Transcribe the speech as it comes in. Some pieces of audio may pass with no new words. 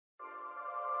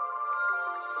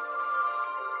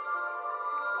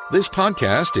This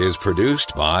podcast is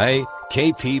produced by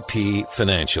KPP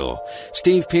Financial.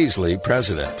 Steve Peasley,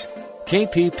 President.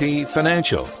 KPP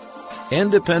Financial.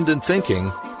 Independent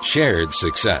thinking, shared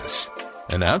success.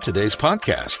 And now today's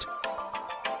podcast.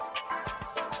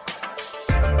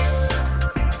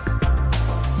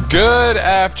 Good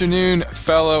afternoon,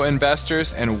 fellow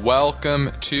investors, and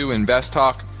welcome to Invest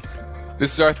Talk.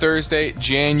 This is our Thursday,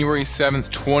 January 7th,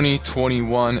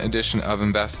 2021 edition of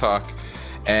Invest Talk.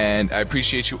 And I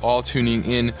appreciate you all tuning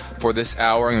in for this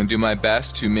hour. I'm going to do my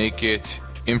best to make it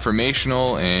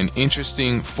informational and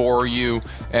interesting for you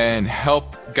and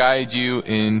help guide you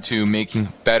into making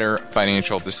better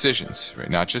financial decisions, right?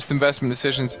 Not just investment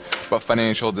decisions, but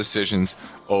financial decisions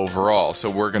overall. So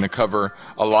we're going to cover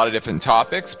a lot of different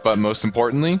topics, but most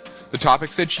importantly, the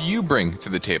topics that you bring to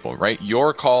the table, right?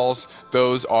 Your calls,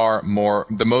 those are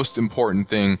the most important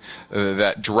thing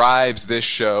that drives this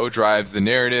show, drives the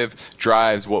narrative,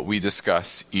 drives what we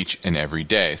discuss each and every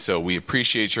day. So we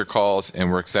appreciate your calls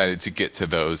and we're excited to get to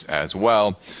those as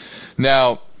well.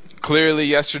 Now, clearly,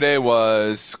 yesterday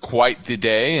was quite the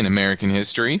day in American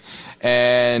history,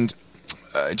 and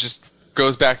it just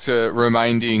goes back to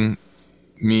reminding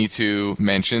me to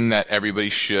mention that everybody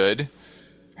should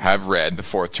have read The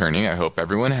Fourth Turning. I hope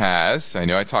everyone has. I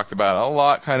know I talked about it a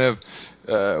lot kind of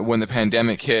when the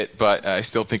pandemic hit, but I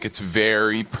still think it's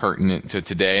very pertinent to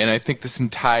today, and I think this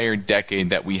entire decade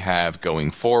that we have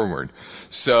going forward.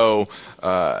 So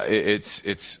it's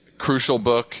a crucial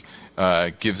book.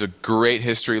 Gives a great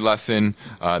history lesson,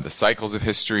 the cycles of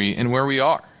history, and where we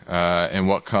are, and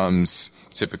what comes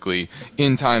typically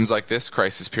in times like this,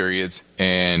 crisis periods,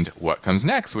 and what comes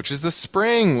next, which is the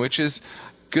spring, which is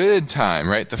good time,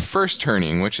 right? The first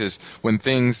turning, which is when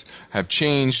things have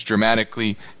changed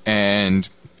dramatically, and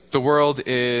the world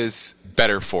is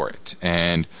better for it.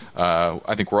 And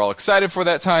I think we're all excited for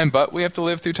that time, but we have to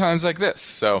live through times like this.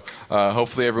 So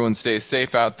hopefully everyone stays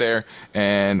safe out there.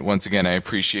 And once again, I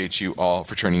appreciate you all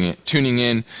for tuning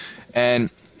in. And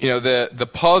you know, the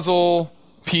puzzle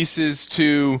pieces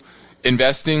to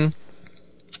investing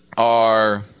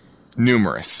are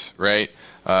numerous, right?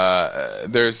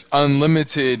 There's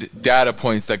unlimited data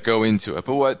points that go into it.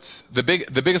 But what's the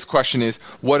biggest question is,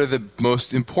 what are the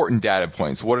most important data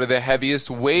points? What are the heaviest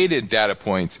weighted data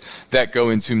points that go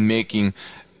into making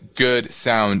good,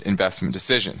 sound investment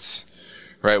decisions?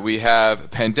 Right? We have a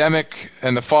pandemic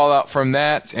and the fallout from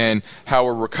that and how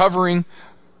we're recovering,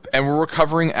 and we're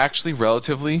recovering actually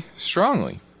relatively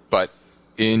strongly, but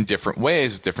in different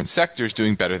ways with different sectors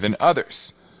doing better than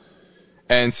others.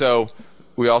 And so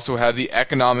we also have the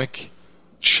economic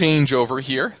changeover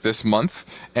here this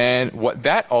month and what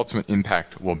that ultimate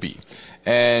impact will be.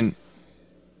 And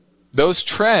those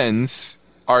trends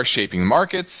are shaping the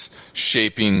markets,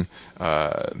 shaping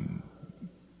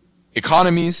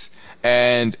economies,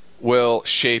 and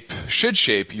should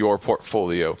shape your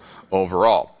portfolio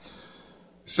overall.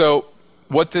 So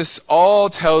what this all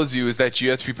tells you is that you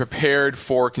have to be prepared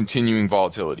for continuing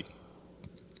volatility.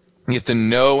 You have to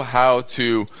know how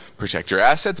to protect your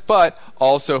assets, but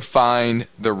also find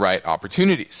the right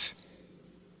opportunities.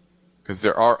 Because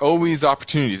there are always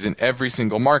opportunities in every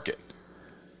single market.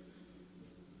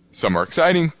 Some are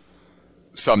exciting,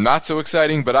 some not so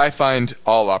exciting, but I find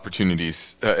all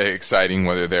opportunities exciting,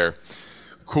 whether they're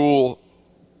cool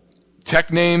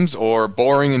tech names or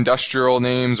boring industrial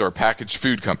names or packaged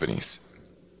food companies.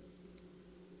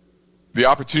 The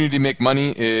opportunity to make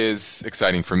money is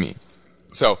exciting for me.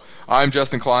 So I'm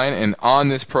Justin Klein, and on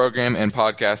this program and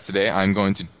podcast today, I'm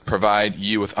going to provide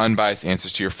you with unbiased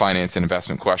answers to your finance and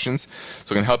investment questions.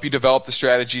 So I'm going to help you develop the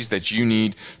strategies that you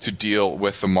need to deal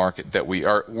with the market that we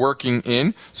are working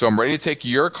in. So I'm ready to take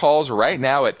your calls right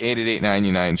now at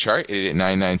 888-99-CHART,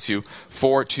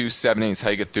 888-992-4278 is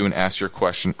how you get through and ask your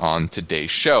question on today's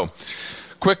show.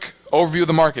 Quick overview of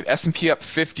the market. S&P up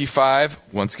 55,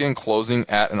 once again closing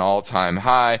at an all-time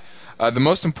high. The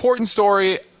most important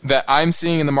story that I'm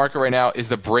seeing in the market right now is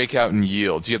the breakout in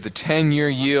yields. You have the 10-year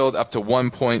yield up to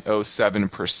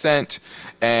 1.07%.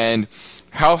 And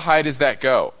how high does that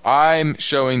go? I'm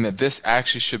showing that this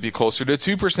actually should be closer to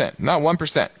 2%, not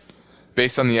 1%,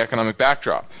 based on the economic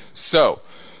backdrop. So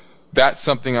that's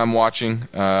something I'm watching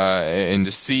and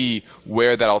to see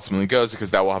where that ultimately goes,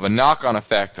 because that will have a knock-on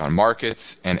effect on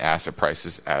markets and asset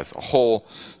prices as a whole.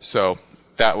 So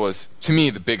that was, to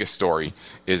me, the biggest story,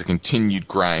 is a continued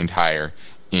grind higher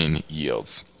in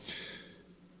yields.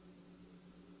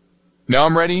 Now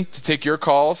I'm ready to take your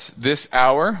calls this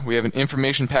hour. We have an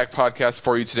information-packed podcast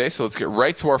for you today, so let's get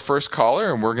right to our first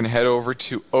caller, and we're going to head over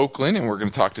to Oakland, and we're going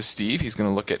to talk to Steve. He's going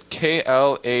to look at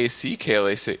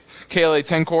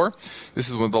KLA-Tencor. This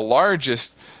is one of the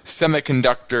largest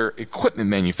semiconductor equipment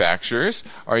manufacturers.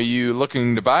 Are you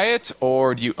looking to buy it,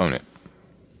 or do you own it?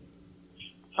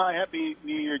 Hi, Happy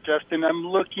New Year, Justin.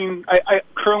 I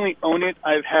currently own it.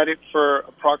 I've had it for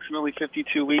approximately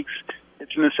 52 weeks.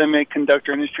 It's in the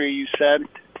semiconductor industry, you said. It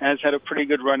has had a pretty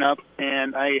good run-up,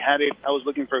 and I was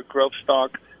looking for a growth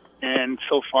stock, and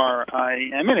so far I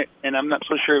am in it, and I'm not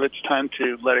so sure if it's time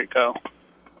to let it go.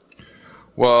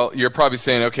 Well, you're probably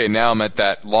saying, okay, now I'm at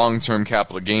that long-term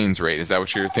capital gains rate. Is that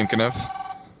what you're thinking of?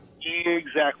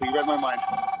 Exactly. You read my mind.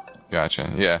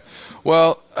 Gotcha, yeah.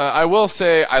 Well, I will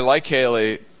say I like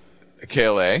KLA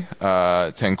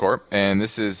Tencor, and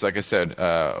this is, like I said,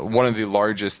 one of the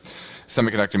largest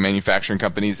semiconductor manufacturing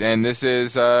companies, and this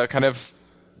is kind of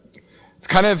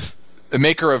the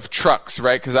maker of trucks,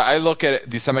 right? Because I look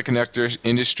at the semiconductor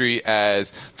industry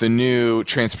as the new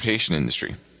transportation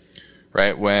industry,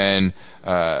 right? When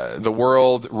the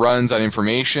world runs on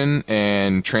information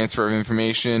and transfer of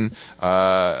information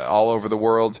all over the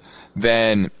world,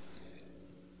 then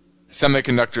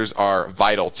semiconductors are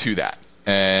vital to that.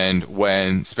 And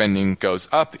when spending goes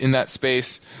up in that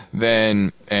space,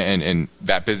 then and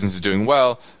that business is doing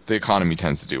well, the economy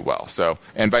tends to do well. So,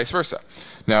 and vice versa.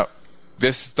 Now,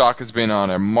 this stock has been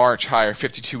on a March higher.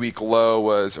 52-week low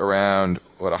was around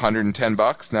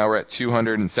 $110. Now we're at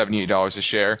 $278 a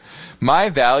share. My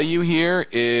value here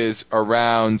is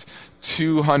around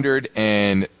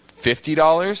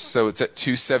 $250, so it's at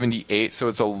 $278. So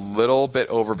it's a little bit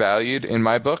overvalued in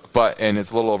my book, and it's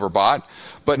a little overbought,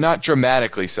 but not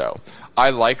dramatically so.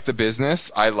 I like the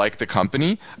business. I like the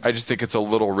company. I just think it's a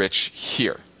little rich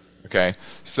here. Okay,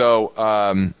 so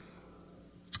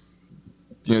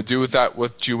do with that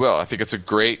what you will. I think it's a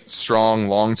great, strong,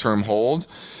 long-term hold.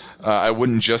 I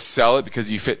wouldn't just sell it because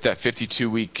you fit that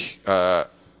 52-week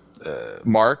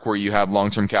mark where you have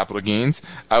long-term capital gains.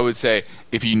 I would say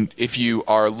if you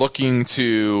are looking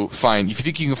to if you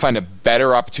think you can find a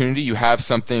better opportunity, you have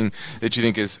something that you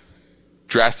think is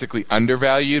drastically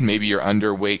undervalued, maybe you're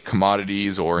underweight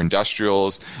commodities or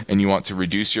industrials and you want to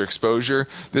reduce your exposure,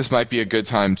 this might be a good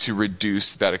time to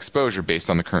reduce that exposure based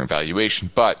on the current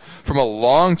valuation. But from a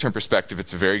long-term perspective,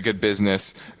 it's a very good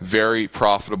business, very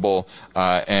profitable,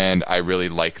 and I really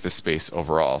like the space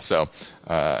overall. So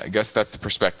I guess that's the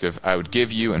perspective I would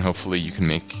give you, and hopefully you can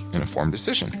make an informed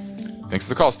decision. Thanks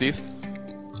for the call, Steve.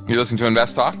 You're listening to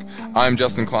Invest Talk. I'm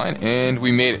Justin Klein, and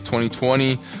we made it.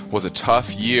 2020 was a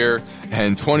tough year,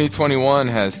 and 2021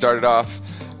 has started off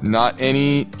not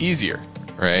any easier,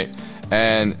 right?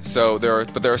 And so there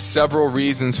are several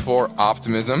reasons for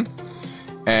optimism.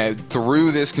 And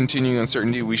through this continuing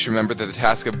uncertainty, we should remember that the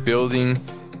task of building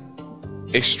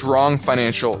a strong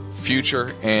financial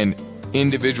future and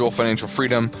individual financial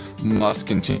freedom must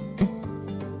continue.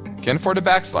 Can't afford to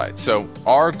backslide. So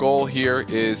our goal here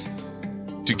is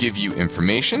to give you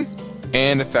information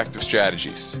and effective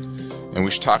strategies. And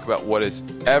we should talk about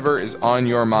whatever is on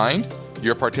your mind.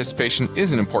 Your participation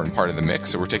is an important part of the mix,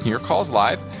 so we're taking your calls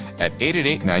live at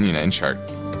 888-99-CHART.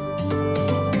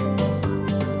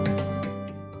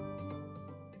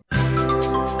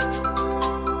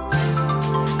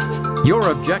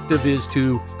 Your objective is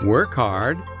to work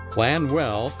hard, plan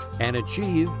well, and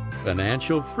achieve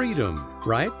financial freedom,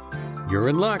 right? You're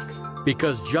in luck,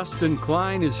 because Justin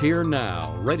Klein is here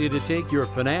now, ready to take your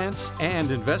finance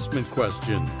and investment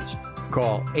questions.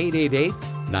 Call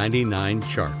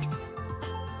 888-99-CHART.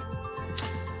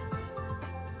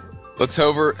 Let's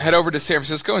head over to San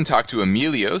Francisco and talk to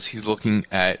Emilio's. He's looking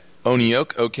at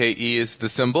Oneok. OKE is the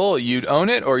symbol. You'd own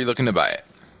it, or are you looking to buy it?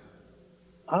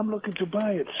 I'm looking to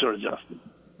buy it, Sir Justin.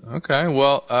 Okay,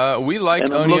 well, we like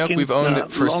Oneok. We've owned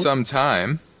it for some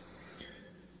time.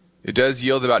 It does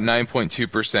yield about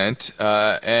 9.2%,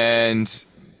 and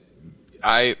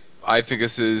I think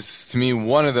this is, to me,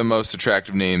 one of the most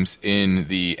attractive names in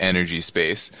the energy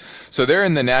space. So they're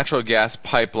in the natural gas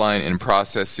pipeline and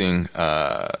processing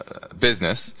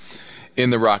business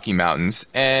in the Rocky Mountains,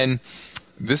 and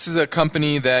this is a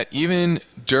company that even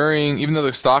though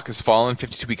the stock has fallen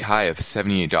 52-week high of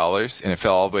 $78, and it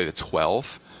fell all the way to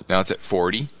 $12, now it's at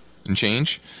 $40 and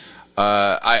change.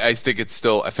 I think it's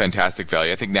still a fantastic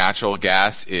value. I think natural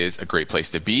gas is a great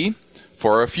place to be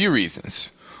for a few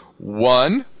reasons.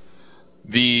 One,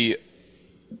 the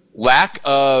lack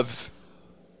of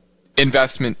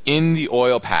investment in the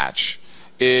oil patch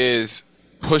is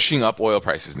pushing up oil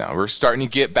prices now. We're starting to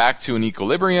get back to an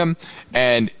equilibrium,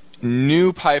 and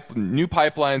new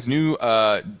pipelines,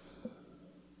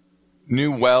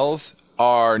 new wells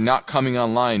are not coming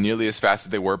online nearly as fast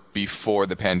as they were before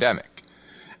the pandemic.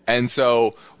 And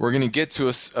so we're going to get to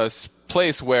a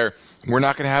place where we're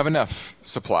not going to have enough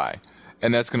supply,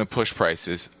 and that's going to push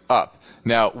prices up.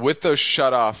 Now, with those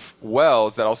shut-off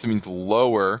wells, that also means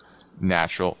lower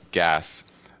natural gas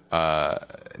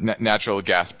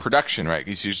production, right?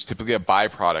 It's usually typically a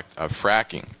byproduct of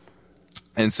fracking.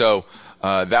 And so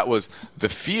that was the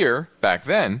fear back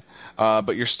then,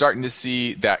 but you're starting to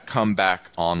see that come back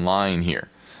online here.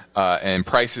 And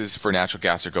prices for natural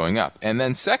gas are going up. And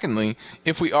then secondly,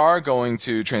 if we are going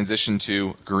to transition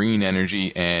to green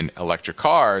energy and electric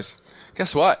cars,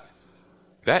 guess what?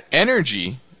 That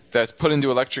energy that's put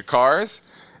into electric cars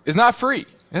is not free. It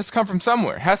has to come from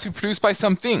somewhere. It has to be produced by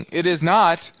something. It is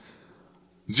not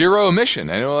zero emission.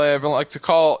 I know everyone like to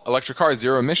call electric cars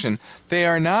zero emission. They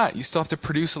are not. You still have to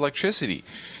produce electricity.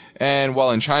 And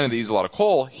while in China they use a lot of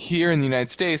coal, here in the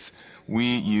United States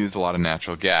we use a lot of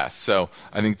natural gas. So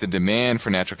I think the demand for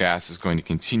natural gas is going to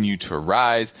continue to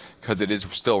rise because it is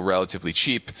still relatively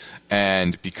cheap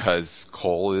and because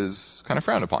coal is kind of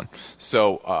frowned upon.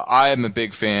 So I am a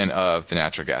big fan of the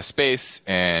natural gas space,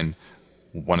 and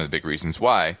one of the big reasons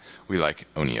why we like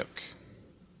Oneok.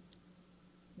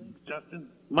 Justin,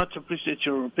 much appreciate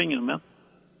your opinion, man.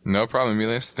 No problem,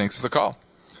 Emilius. Thanks for the call.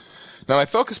 Now, my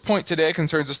focus point today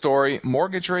concerns a story.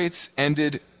 Mortgage rates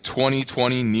ended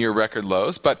 2020 near record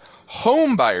lows, but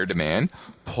home buyer demand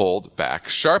pulled back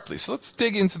sharply. So let's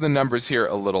dig into the numbers here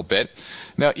a little bit.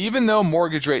 Now, even though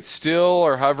mortgage rates still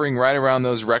are hovering right around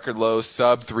those record lows,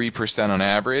 sub 3% on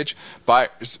average,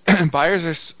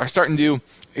 buyers are starting to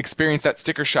experience that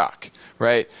sticker shock,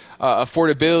 right?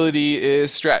 Affordability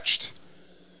is stretched,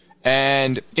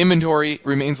 and inventory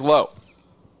remains low.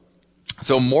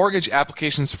 So mortgage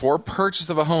applications for purchase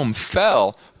of a home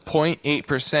fell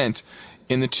 0.8%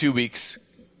 in the 2 weeks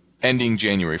ending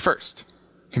January 1st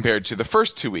compared to the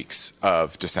first 2 weeks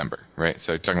of December, right?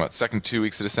 So talking about the second 2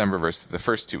 weeks of December versus the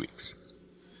first 2 weeks.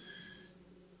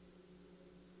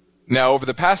 Now, over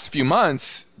the past few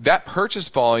months, that purchase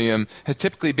volume has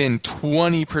typically been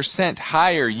 20%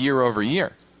 higher year over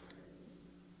year.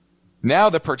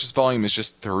 Now the purchase volume is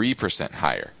just 3%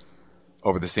 higher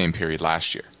over the same period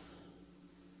last year.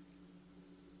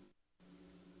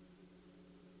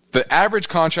 The average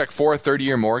contract for a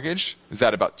 30-year mortgage is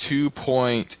at about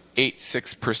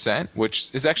 2.86%,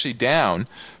 which is actually down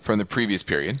from the previous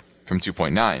period, from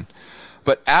 2.9.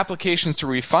 But applications to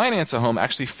refinance a home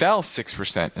actually fell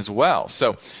 6% as well.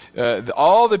 So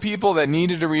all the people that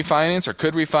needed to refinance or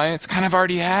could refinance kind of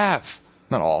already have.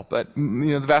 Not all, but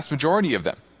the vast majority of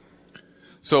them.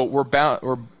 So we're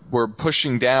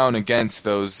pushing down against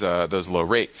those low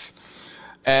rates.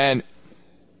 And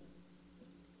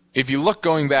if you look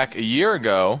going back a year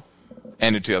ago,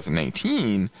 end of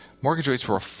 2019, mortgage rates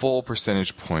were a full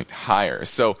percentage point higher.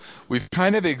 So we've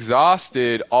kind of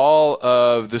exhausted all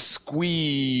of the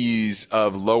squeeze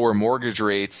of lower mortgage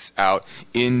rates out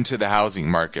into the housing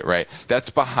market, right? That's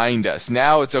behind us.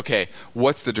 Now it's okay,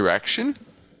 what's the direction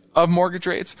of mortgage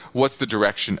rates? What's the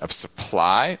direction of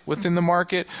supply within the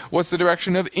market? What's the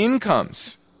direction of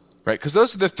incomes, right? Because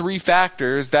those are the three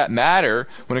factors that matter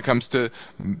when it comes to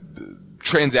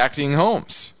transacting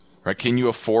homes, right? Can you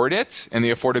afford it? And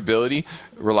the affordability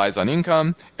relies on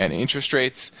income and interest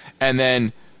rates. And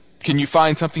then can you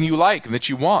find something you like and that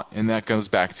you want? And that goes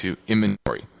back to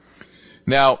inventory.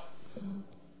 Now,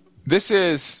 this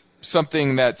is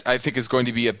something that I think is going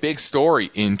to be a big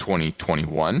story in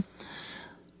 2021.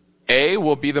 A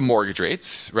will be the mortgage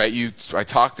rates, right? I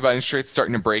talked about interest rates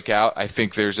starting to break out. I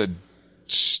think there's a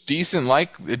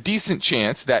decent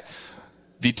chance that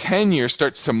the 10-year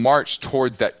starts to march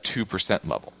towards that 2%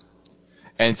 level.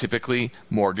 And typically,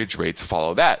 mortgage rates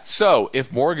follow that. So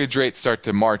if mortgage rates start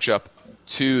to march up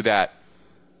to that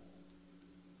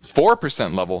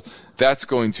 4% level, that's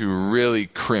going to really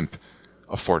crimp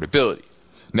affordability.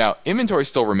 Now, inventory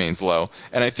still remains low,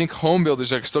 and I think home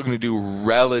builders are still going to do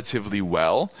relatively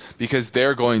well because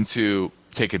they're going to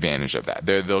take advantage of that.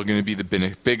 They're going to be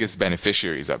the biggest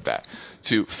beneficiaries of that,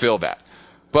 to fill that.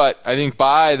 But I think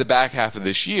by the back half of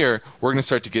this year, we're going to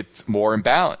start to get more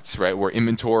imbalance, right? Where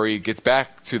inventory gets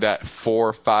back to that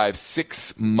 4, 5,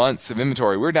 6 months of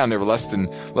inventory. We're down to less than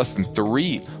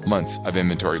 3 months of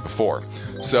inventory before.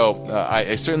 So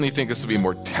I certainly think this will be a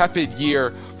more tepid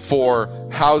year for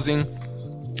housing,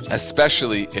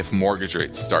 especially if mortgage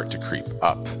rates start to creep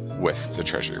up with the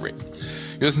Treasury rate.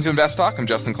 You're listening to Invest Talk. I'm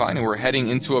Justin Klein, and we're heading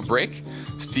into a break.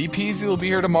 Steve Peasy will be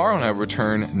here tomorrow, and I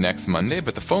return next Monday.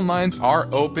 But the phone lines are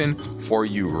open for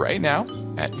you right now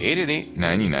at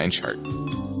 888-99-CHART.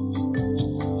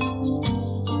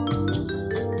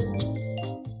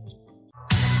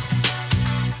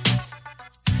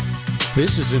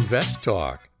 This is Invest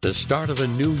Talk. The start of a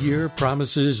new year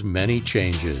promises many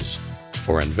changes.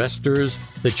 For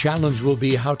investors, the challenge will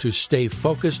be how to stay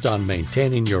focused on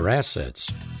maintaining your assets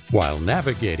while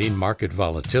navigating market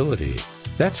volatility.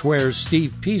 That's where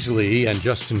Steve Peasley and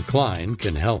Justin Klein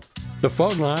can help. The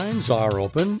phone lines are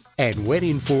open and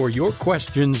waiting for your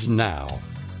questions now.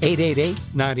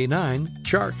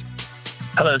 888-99-CHART.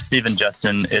 Hello, Steve and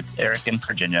Justin. It's Eric in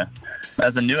Virginia.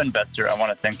 As a new investor, I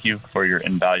want to thank you for your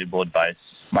invaluable advice.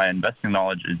 My investing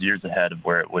knowledge is years ahead of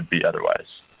where it would be otherwise.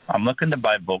 I'm looking to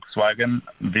buy Volkswagen,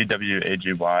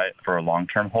 VWAGY, for a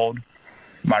long-term hold.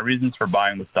 My reasons for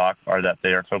buying the stock are that they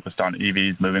are focused on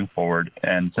EVs moving forward,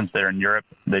 and since they're in Europe,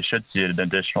 they should see an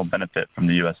additional benefit from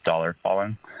the U.S. dollar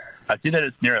falling. I see that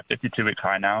it's near a 52-week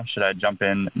high now. Should I jump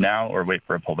in now or wait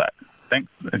for a pullback? Thanks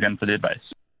again for the advice.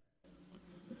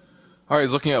 All right,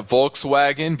 he's looking at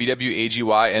Volkswagen,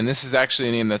 VWAGY, and this is actually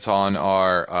a name that's on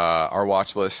our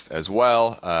watch list as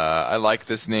well. I like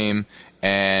this name,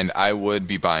 and I would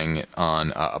be buying it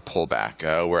on a pullback.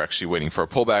 We're actually waiting for a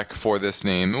pullback for this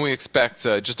name, and we expect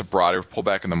just a broader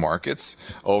pullback in the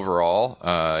markets overall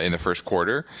in the first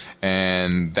quarter,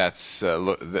 and that's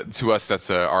to us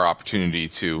that's our opportunity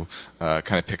to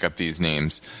kind of pick up these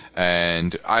names.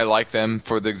 And I like them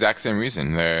for the exact same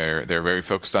reason. They're very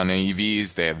focused on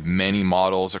EVs. They have many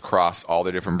models across all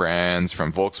the different brands,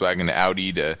 from Volkswagen to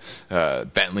Audi to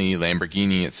Bentley,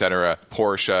 Lamborghini, etc.,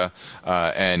 Porsche,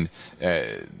 and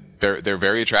they're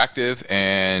very attractive,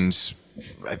 and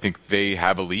I think they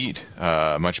have a lead,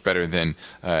 much better than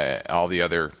all the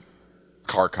other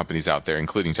car companies out there,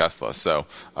 including Tesla. So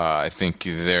I think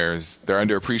they're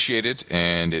underappreciated,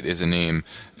 and it is a name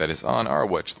that is on our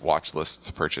watch list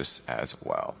to purchase as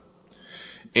well.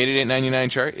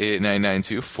 888-99-CHART,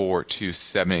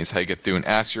 888-992-4278 is how you get through and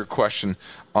ask your question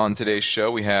on today's show.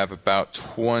 We have about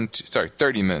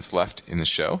 30 minutes left in the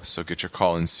show, so get your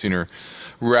call in sooner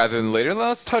rather than later.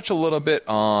 Let's touch a little bit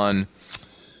on,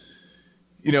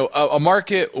 a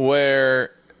market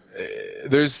where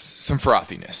there's some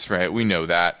frothiness, right? We know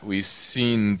that. We've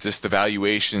seen just the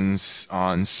valuations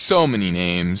on so many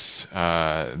names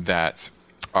that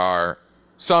are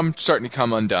some starting to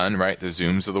come undone, right? The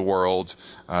Zooms of the world,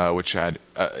 which had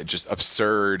just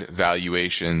absurd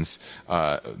valuations.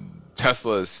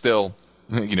 Tesla is still,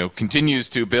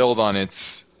 continues to build on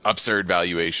its absurd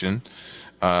valuation.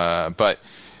 But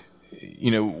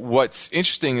what's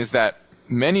interesting is that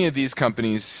many of these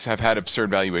companies have had absurd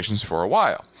valuations for a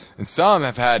while. And some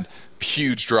have had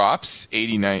huge drops,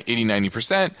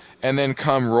 80-90%, and then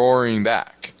come roaring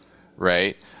back,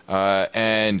 right?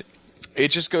 And it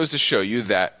just goes to show you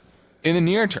that in the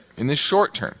near term, in the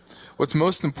short term, what's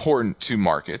most important to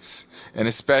markets, and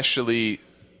especially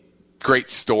great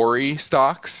story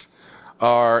stocks,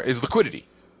 is liquidity,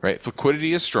 right? If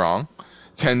liquidity is strong,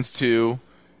 tends to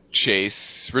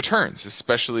chase returns,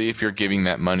 especially if you're giving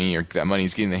that money, or that money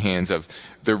is getting in the hands of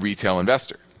the retail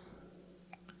investor.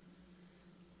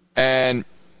 And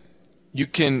you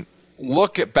can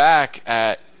look back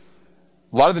at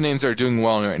a lot of the names that are doing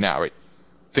well right now, right?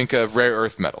 Think of rare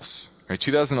earth metals, right?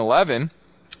 2011,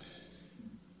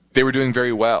 they were doing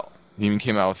very well. They even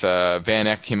came out with Van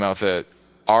Eck came out with a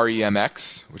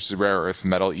REMX, which is a rare earth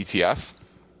metal ETF.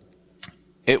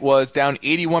 It was down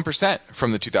 81%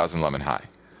 from the 2011 high,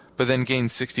 but then gained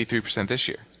 63% this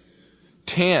year.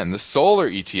 TAN, the solar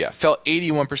ETF, fell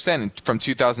 81% from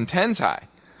 2010's high.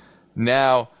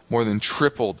 Now more than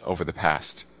tripled over the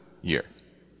past year.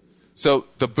 So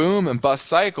the boom and bust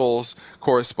cycles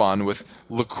correspond with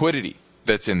liquidity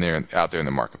that's out there in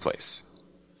the marketplace.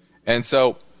 And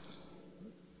so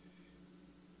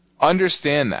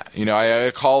understand that. I had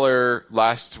a caller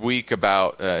last week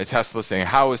about Tesla saying,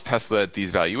 how is Tesla at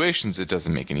these valuations? It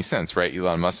doesn't make any sense, right?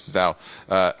 Elon Musk is now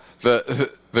the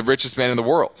richest man in the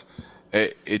world.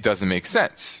 It doesn't make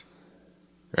sense,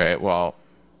 right? Well,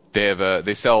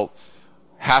 they sell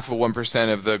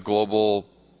 0.5% of the global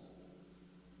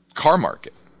car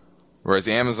market, whereas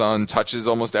Amazon touches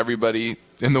almost everybody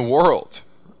in the world,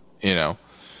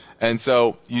 and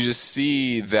so you just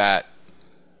see that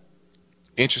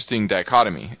interesting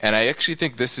dichotomy. And I actually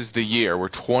think this is the year. We're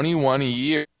 21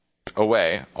 years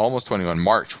away, almost 21.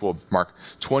 March will mark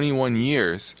 21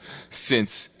 years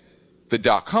since the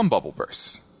dot-com bubble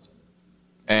burst,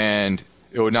 and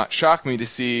it would not shock me to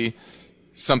see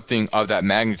something of that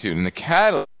magnitude. And the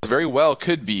catalyst very well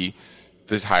could be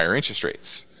this higher interest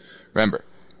rates. Remember,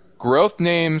 growth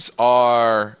names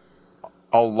are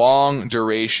a long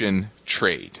duration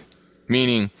trade,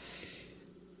 meaning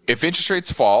if interest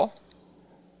rates fall,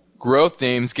 growth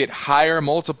names get higher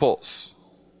multiples,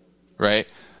 right?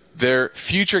 Their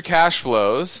future cash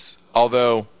flows,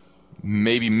 although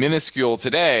maybe minuscule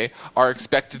today, are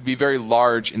expected to be very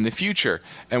large in the future.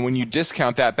 And when you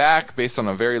discount that back based on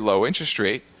a very low interest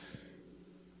rate,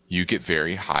 you get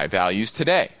very high values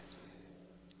today.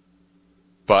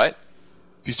 But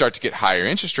if you start to get higher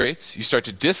interest rates, you start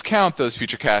to discount those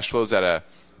future cash flows at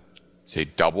say,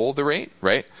 double the rate,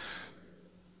 right?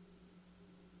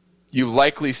 You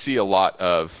likely see a lot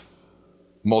of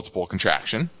multiple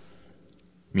contraction,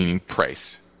 meaning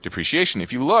price depreciation.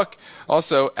 If you look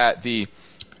also at the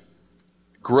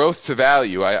growth to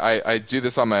value, I do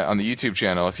this on the YouTube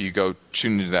channel. If you go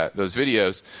tune into those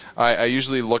videos, I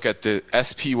usually look at the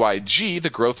SPYG, the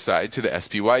growth side, to the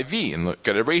SPYV and look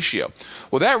at a ratio.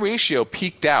 Well, that ratio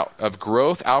peaked out of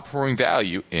growth outperforming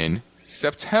value in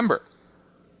September.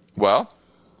 Well,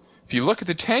 if you look at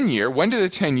the 10-year, when did the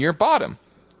 10-year bottom?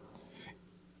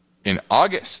 In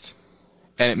August.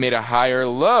 And it made a higher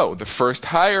low, the first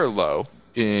higher low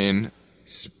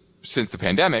since the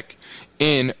pandemic,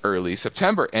 in early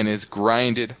September, and is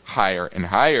grinded higher and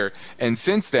higher. And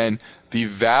since then, the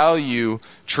value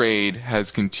trade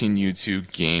has continued to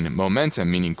gain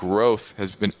momentum, meaning growth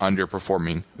has been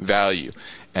underperforming value.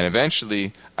 And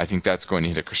eventually, I think that's going to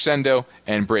hit a crescendo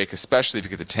and break, especially if you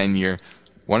get the 10-year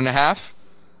 1.5,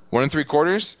 1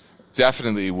 3/4,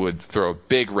 definitely would throw a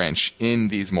big wrench in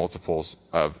these multiples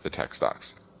of the tech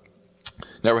stocks.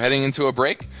 Now we're heading into a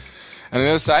break. And on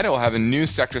the other side, we'll have a new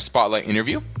sector spotlight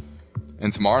interview.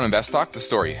 And tomorrow on Invest Talk, the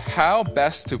story, how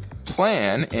best to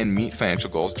plan and meet financial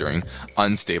goals during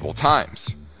unstable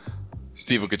times.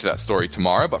 Steve will get to that story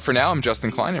tomorrow, but for now, I'm Justin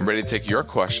Klein. I'm ready to take your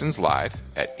questions live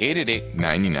at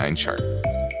 888-99-CHART.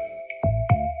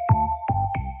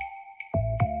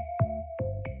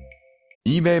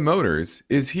 eBay Motors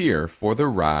is here for the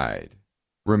ride.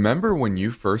 Remember when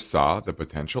you first saw the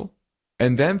potential?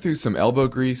 And then through some elbow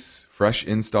grease, fresh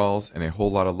installs, and a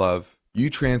whole lot of love, you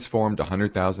transformed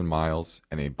 100,000 miles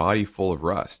and a body full of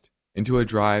rust into a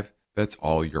drive that's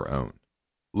all your own.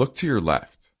 Look to your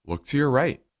left. Look to your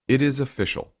right. It is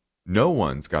official. No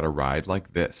one's got a ride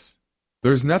like this.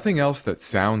 There's nothing else that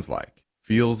sounds like,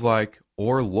 feels like,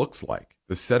 or looks like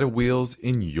the set of wheels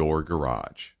in your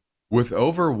garage. With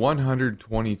over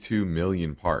 122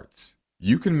 million parts,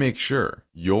 you can make sure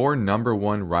your number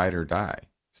one ride or die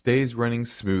stays running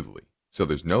smoothly, so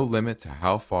there's no limit to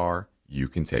how far you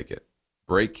can take it.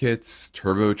 Brake kits,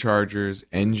 turbochargers,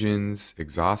 engines,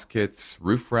 exhaust kits,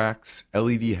 roof racks,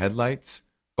 LED headlights,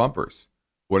 bumpers,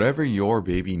 whatever your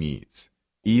baby needs,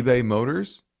 eBay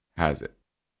Motors has it.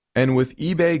 And with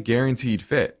eBay Guaranteed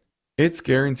Fit, it's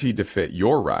guaranteed to fit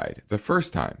your ride the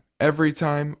first time, every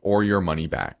time, or your money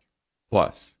back.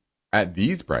 Plus, at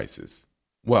these prices,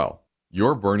 well,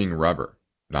 you're burning rubber,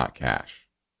 not cash.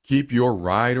 Keep your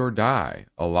ride or die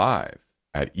alive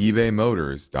at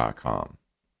ebaymotors.com.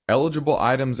 Eligible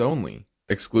items only.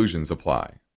 Exclusions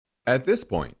apply. At this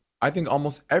point, I think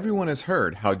almost everyone has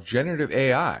heard how generative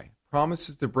AI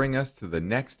promises to bring us to the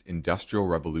next industrial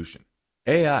revolution.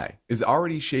 AI is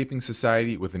already shaping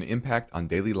society with an impact on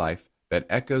daily life that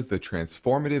echoes the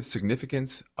transformative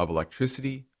significance of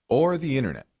electricity or the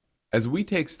internet. As we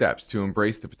take steps to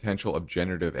embrace the potential of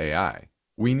generative AI,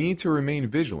 we need to remain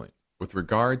vigilant with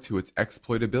regard to its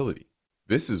exploitability.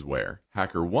 This is where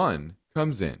HackerOne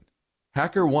comes in.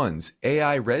 HackerOne's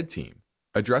AI Red Team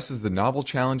addresses the novel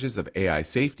challenges of AI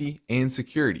safety and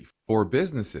security for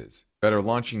businesses that are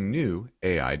launching new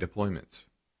AI deployments.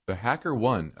 The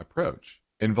HackerOne approach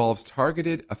involves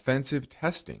targeted offensive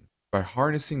testing by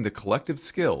harnessing the collective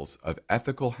skills of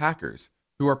ethical hackers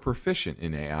who are proficient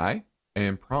in AI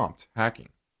and prompt hacking.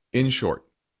 In short,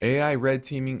 AI red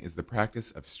teaming is the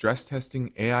practice of stress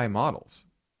testing AI models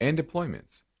and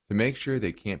deployments to make sure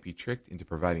they can't be tricked into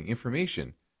providing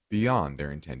information beyond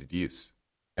their intended use,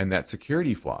 and that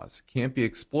security flaws can't be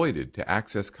exploited to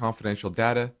access confidential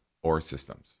data or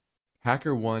systems.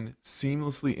 HackerOne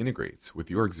seamlessly integrates with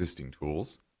your existing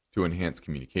tools to enhance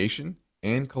communication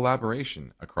and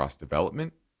collaboration across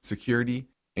development, security,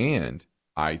 and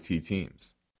IT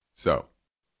teams. So,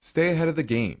 stay ahead of the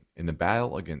game in the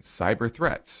battle against cyber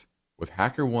threats with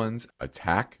HackerOne's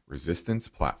attack resistance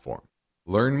platform.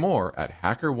 Learn more at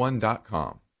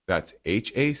hackerone.com. That's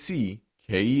HackerOne.com,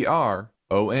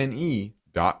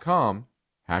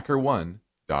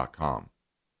 hackerone.com.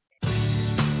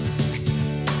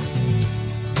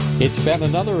 It's been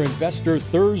another Investor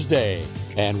Thursday,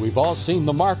 and we've all seen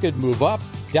the market move up,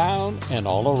 down, and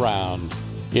all around.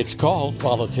 It's called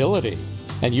volatility,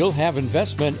 and you'll have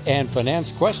investment and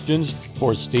finance questions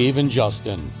for Steve and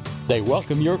Justin. They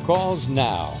welcome your calls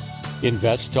now.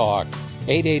 Invest Talk,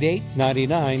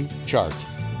 888-99-CHART.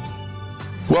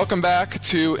 Welcome back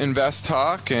to Invest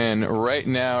Talk, and right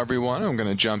now, everyone, I'm going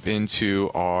to jump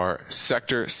into our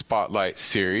Sector Spotlight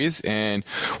series, and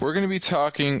we're going to be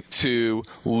talking to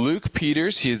Luke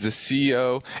Peters. He is the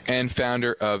CEO and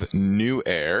founder of New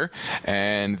Air,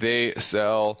 and they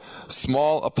sell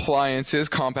small appliances,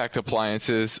 compact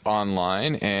appliances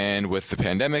online, and with the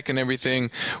pandemic and everything,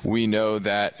 we know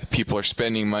that people are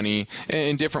spending money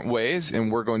in different ways, and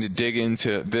we're going to dig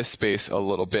into this space a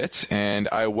little bit, and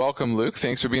I welcome Luke.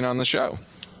 Thanks for being on the show.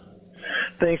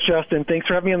 Thanks, Justin. Thanks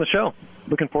for having me on the show.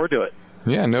 Looking forward to it.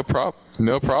 Yeah, no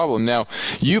problem. Now,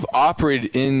 you've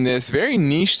operated in this very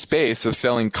niche space of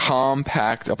selling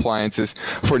compact appliances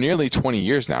for nearly 20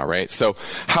 years now, right? So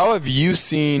how have you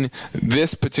seen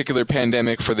this particular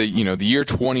pandemic for the year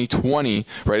 2020,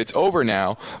 right? It's over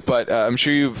now, but I'm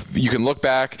sure you can look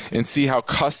back and see how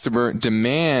customer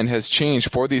demand has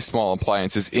changed for these small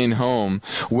appliances in home,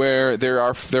 where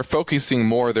they're focusing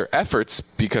more of their efforts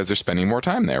because they're spending more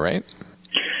time there, right?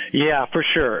 Yeah, for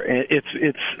sure.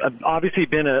 It's obviously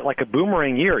been a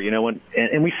boomerang year,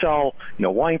 and we sell,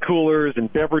 wine coolers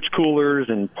and beverage coolers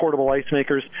and portable ice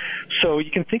makers. So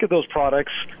you can think of those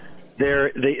products.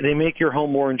 They make your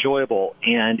home more enjoyable.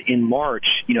 And in March,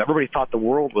 everybody thought the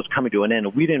world was coming to an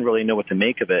end. We didn't really know what to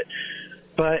make of it.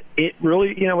 But it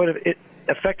really, it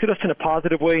affected us in a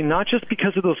positive way, not just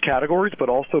because of those categories, but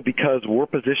also because we're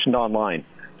positioned online.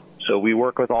 So we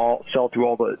sell through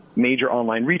all the major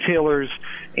online retailers,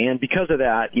 and because of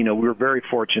that, we were very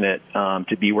fortunate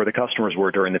to be where the customers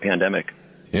were during the pandemic.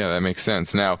 Yeah, that makes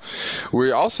sense. Now,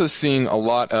 we're also seeing a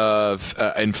lot of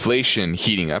inflation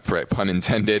heating up, right, pun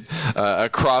intended,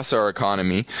 across our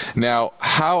economy. Now,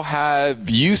 how have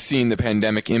you seen the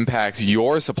pandemic impact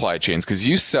your supply chains? Because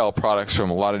you sell products from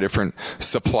a lot of different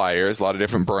suppliers, a lot of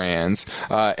different brands,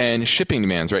 and shipping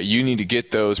demands, right? You need to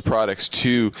get those products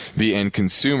to the end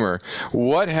consumer.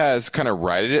 What has kind of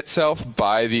righted itself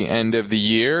by the end of the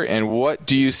year, and what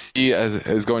do you see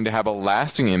as going to have a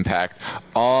lasting impact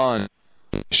on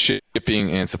shipping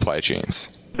and supply chains?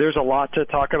 There's a lot to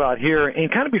talk about here.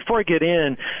 And kind of before I get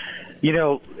in,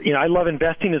 I love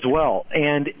investing as well.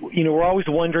 And, we're always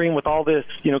wondering with all this,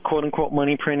 quote unquote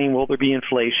money printing, will there be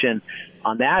inflation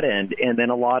on that end? And then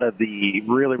a lot of the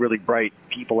really, really bright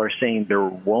people are saying there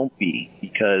won't be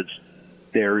because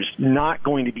there's not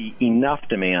going to be enough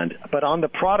demand. But on the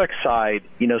product side,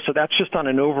 so that's just on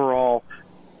an overall,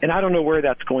 and I don't know where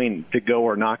that's going to go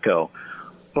or not go,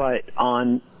 but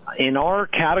in our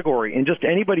category, and just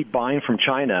anybody buying from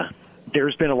China,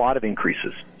 there's been a lot of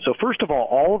increases. So first of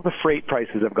all of the freight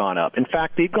prices have gone up. In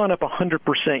fact, they've gone up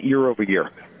 100% year over year.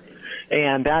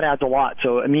 And that adds a lot.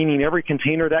 So meaning every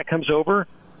container that comes over,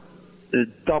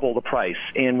 double the price.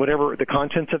 And whatever the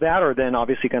contents of that are then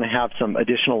obviously going to have some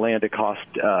additional landed cost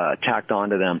tacked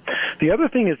onto them. The other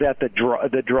thing is that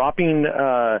the dropping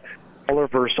dollar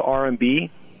versus RMB,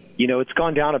 it's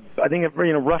gone down, I think,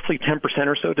 roughly 10%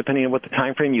 or so, depending on what the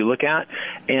time frame you look at.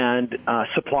 And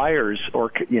suppliers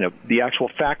or, the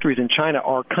actual factories in China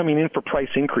are coming in for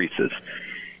price increases.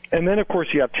 And then, of course,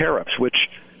 you have tariffs, which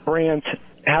brands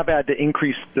have had to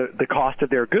increase the cost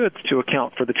of their goods to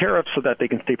account for the tariffs so that they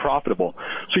can stay profitable.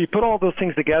 So you put all those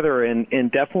things together,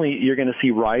 and definitely you're going to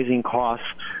see rising costs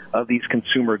of these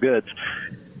consumer goods.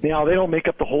 Now, they don't make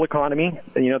up the whole economy.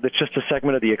 That's just a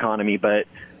segment of the economy, but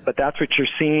that's what you're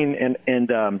seeing. And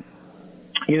a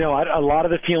lot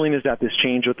of the feeling is that this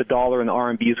change with the dollar and the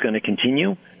RMB is going to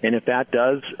continue. And if that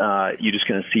does, you're just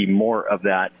going to see more of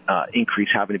that increase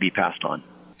having to be passed on.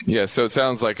 Yeah, so it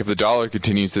sounds like if the dollar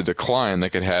continues to decline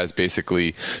like it has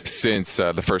basically since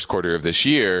the first quarter of this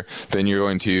year, then you're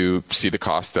going to see the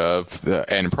cost of the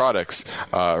end products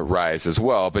rise as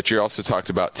well. But you also talked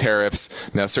about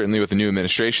tariffs. Now, certainly with the new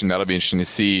administration, that'll be interesting to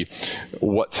see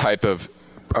what type of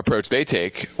approach they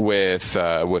take with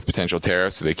potential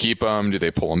tariffs. Do they keep them? Do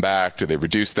they pull them back? Do they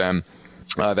reduce them?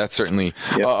 That's certainly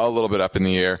a little bit up in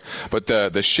the air. But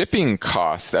the shipping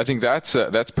cost, I think that's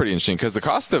pretty interesting because the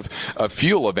cost of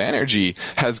fuel, of energy,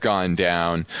 has gone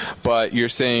down. But you're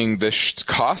saying the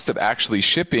cost of actually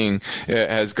shipping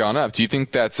has gone up. Do you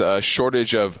think that's a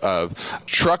shortage of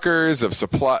truckers, of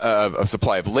supply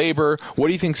of labor? What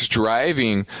do you think is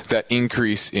driving that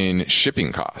increase in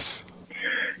shipping costs?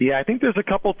 Yeah, I think there's a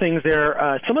couple things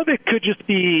there. Some of it could just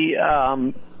be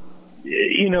a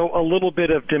little bit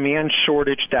of demand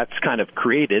shortage that's kind of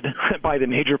created by the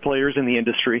major players in the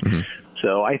industry. Mm-hmm.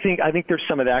 So I think there's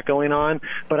some of that going on,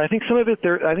 but I think some of it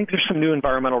I think there's some new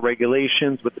environmental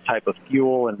regulations with the type of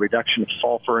fuel and reduction of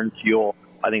sulfur in fuel.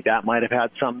 I think that might have had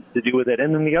something to do with it.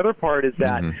 And then the other part is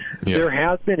that there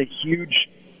has been a huge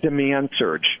demand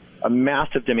surge, a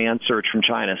massive demand surge from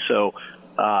China. So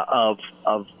of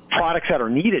products that are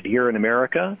needed here in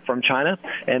America from China,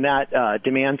 and that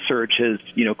demand surge has,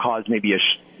 caused maybe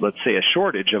let's say a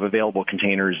shortage of available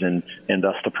containers and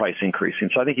thus the price increasing.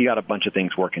 So I think you got a bunch of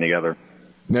things working together.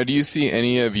 Now, do you see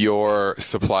any of your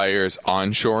suppliers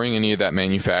onshoring any of that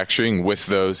manufacturing with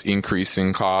those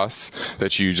increasing costs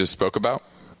that you just spoke about?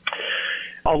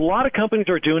 A lot of companies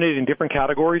are doing it in different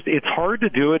categories. It's hard to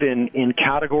do it in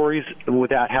categories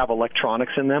that have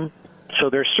electronics in them. So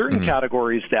there's certain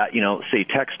categories that, say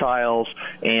textiles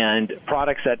and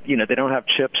products that, they don't have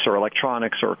chips or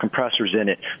electronics or compressors in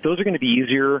it. Those are going to be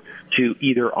easier to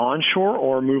either onshore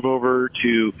or move over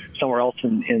to somewhere else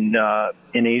in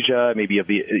Asia, maybe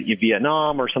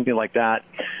Vietnam or something like that.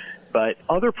 But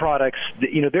other products,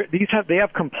 they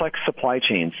have complex supply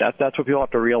chains. That's what people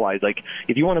have to realize. Like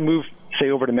if you want to move, say,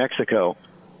 over to Mexico,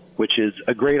 which is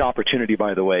a great opportunity,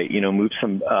 by the way, move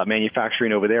some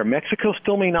manufacturing over there. Mexico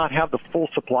still may not have the full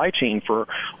supply chain for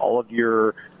all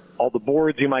the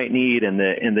boards you might need and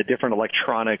the different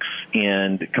electronics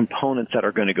and components that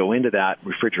are going to go into that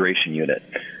refrigeration unit.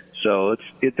 So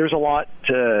there's a lot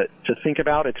to think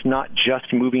about. It's not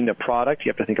just moving the product. You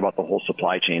have to think about the whole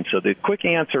supply chain. So the quick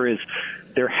answer is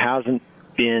there hasn't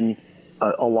been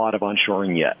a lot of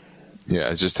onshoring yet.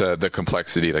 Yeah, just the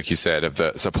complexity, like you said, of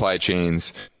the supply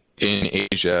chains in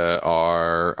Asia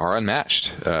are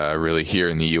unmatched, really, here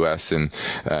in the U.S. And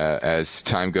as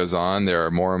time goes on, there are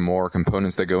more and more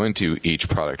components that go into each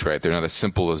product, right? They're not as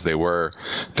simple as they were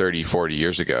 30, 40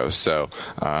 years ago. So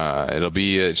it'll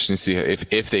be interesting to see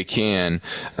if they can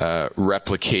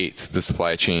replicate the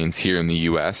supply chains here in the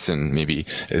U.S. and maybe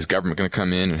is government going to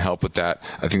come in and help with that?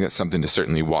 I think that's something to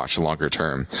certainly watch longer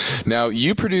term. Now,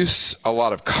 you produce a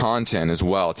lot of content as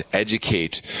well to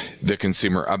educate the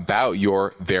consumer about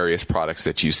your various products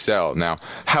that you sell. Now,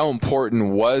 how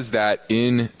important was that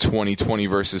in 2020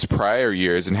 versus prior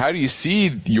years, and how do you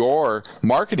see your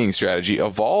marketing strategy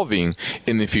evolving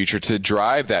in the future to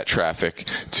drive that traffic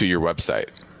to your website?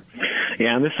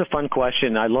 Yeah, and this is a fun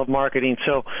question. I love marketing.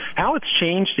 So how it's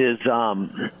changed is,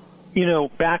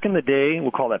 back in the day,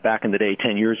 we'll call that back in the day,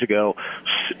 10 years ago,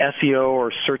 SEO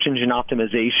or search engine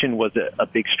optimization was a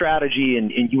big strategy,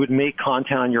 and you would make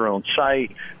content on your own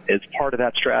site as part of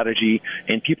that strategy,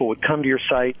 and people would come to your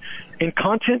site. And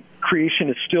content creation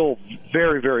is still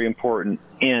very, very important,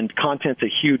 and content's a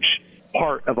huge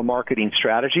part of a marketing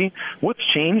strategy. What's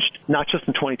changed, not just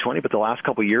in 2020, but the last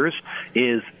couple of years,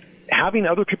 is having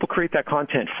other people create that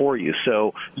content for you.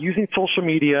 So using social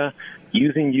media,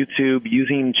 using YouTube,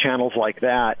 using channels like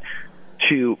that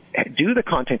to do the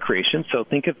content creation. So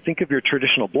think of your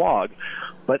traditional blog,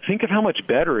 but think of how much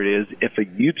better it is if a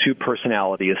YouTube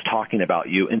personality is talking about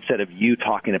you instead of you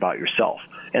talking about yourself.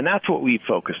 And that's what we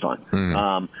focused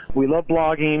on. We love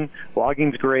blogging.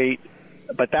 Blogging's great.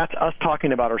 But that's us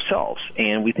talking about ourselves,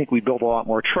 and we think we build a lot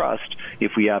more trust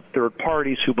if we have third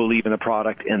parties who believe in the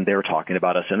product and they're talking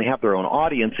about us, and they have their own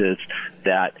audiences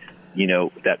that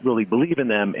really believe in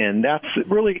them, and that's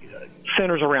really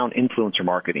centers around influencer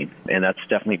marketing, and that's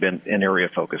definitely been an area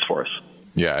of focus for us.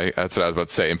 Yeah, that's what I was about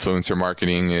to say. Influencer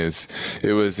marketing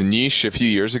it was a niche a few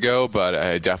years ago, but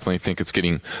I definitely think it's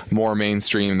getting more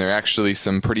mainstream. There are actually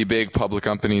some pretty big public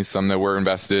companies, some that we're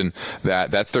invested in,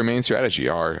 that's their main strategy,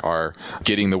 are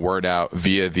getting the word out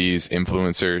via these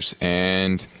influencers.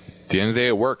 And at the end of the day,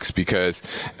 it works because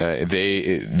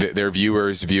their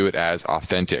viewers view it as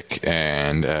authentic.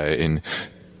 And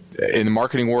in the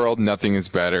marketing world, nothing is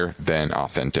better than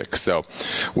authentic. So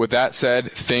with that said,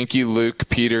 thank you, Luke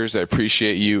Peters. I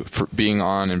appreciate you for being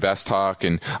on Invest Talk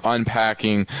and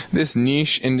unpacking this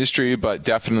niche industry, but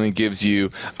definitely gives you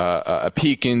a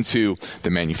peek into the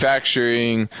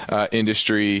manufacturing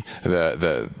industry,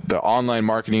 the online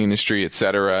marketing industry, et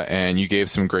cetera. And you gave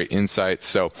some great insights.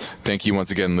 So thank you once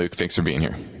again, Luke. Thanks for being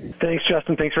here. Thanks,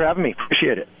 Justin. Thanks for having me.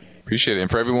 Appreciate it. Appreciate it. And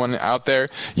for everyone out there,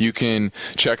 you can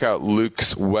check out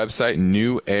Luke's website,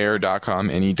 newair.com, newair.com,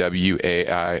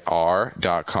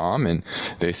 and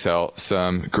they sell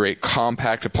some great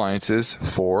compact appliances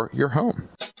for your home.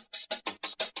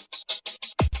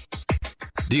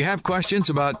 Do you have questions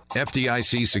about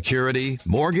FDIC security,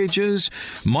 mortgages,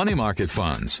 money market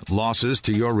funds, losses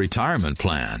to your retirement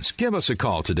plans? Give us a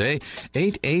call today,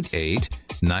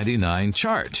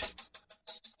 888-99-CHART.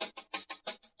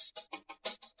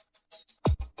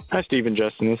 Hi, Steve and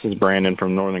Justin. This is Brandon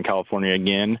from Northern California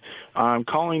again. I'm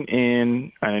calling in,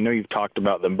 and I know you've talked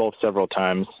about them both several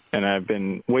times, and I've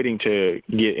been waiting to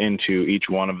get into each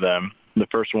one of them. The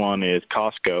first one is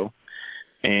Costco,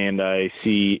 and I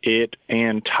see it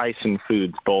and Tyson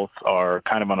Foods both are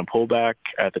kind of on a pullback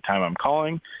at the time I'm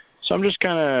calling. So I'm just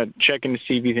kind of checking to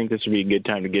see if you think this would be a good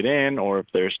time to get in or if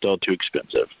they're still too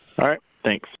expensive. All right,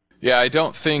 thanks. Yeah, I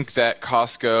don't think that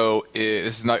Costco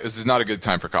this is not a good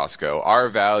time for Costco. Our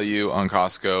value on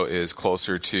Costco is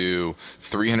closer to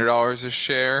 $300 a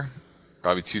share,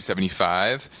 probably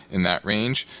 $275 in that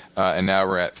range, and now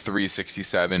we're at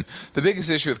 $367. The biggest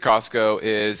issue with Costco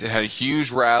is it had a huge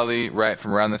rally right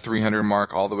from around the 300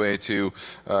 mark all the way to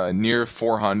near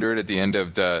 400 at the end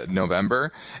of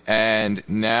November, and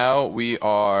now we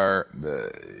are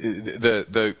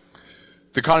the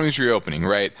economy's reopening,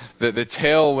 right? The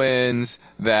tailwinds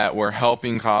that were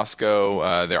helping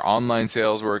Costco, their online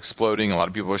sales were exploding. A lot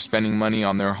of people are spending money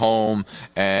on their home,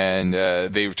 and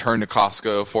they turn to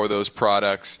Costco for those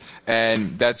products,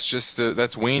 and that's just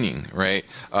that's waning, right?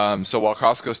 So while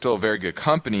Costco is still a very good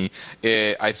company,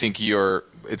 I think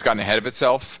it's gotten ahead of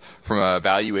itself from a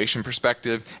valuation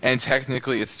perspective, and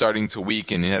technically it's starting to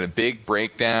weaken. It had a big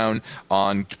breakdown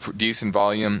on decent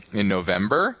volume in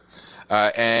November.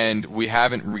 And we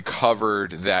haven't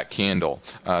recovered that candle.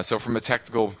 So from a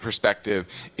technical perspective,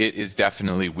 it is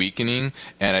definitely weakening.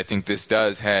 And I think this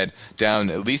does head down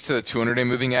at least to the 200-day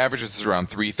moving average. This is around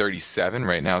 337.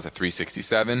 Right now it's at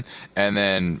 367. And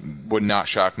then would not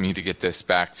shock me to get this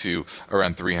back to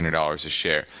around $300 a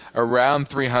share. Around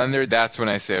 300, that's when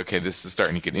I say, okay, this is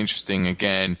starting to get interesting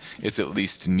again. It's at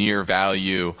least near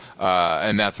value.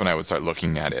 And that's when I would start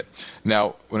looking at it.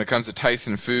 Now, when it comes to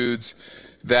Tyson Foods,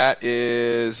 that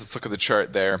is, let's look at the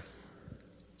chart there.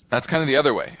 That's kind of the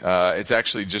other way. It's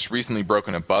actually just recently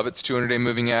broken above its 200-day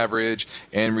moving average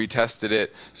and retested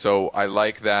it. So I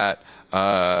like that.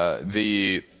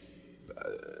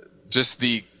 Just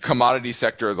the commodity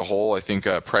sector as a whole, I think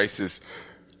prices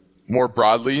more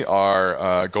broadly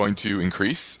are going to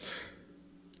increase,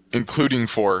 including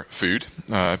for food.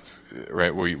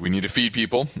 Right, we need to feed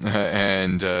people,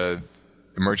 and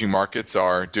emerging markets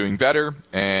are doing better,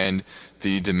 and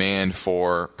the demand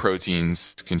for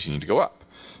proteins continue to go up.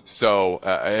 So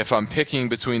if I'm picking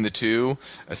between the two,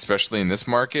 especially in this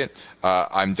market,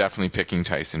 I'm definitely picking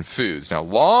Tyson Foods. Now,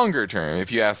 longer term,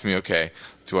 if you ask me, okay,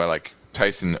 do I like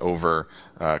Tyson over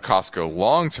Costco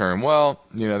long term? Well,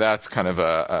 that's kind of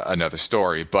another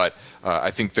story. But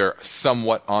I think they're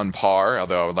somewhat on par,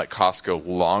 although I would like Costco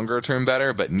longer term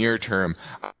better. But near term,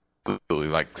 I really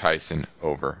like Tyson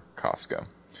over Costco.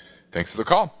 Thanks for the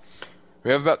call. We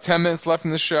have about 10 minutes left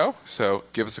in the show, so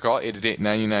give us a call,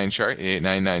 888-99-CHART,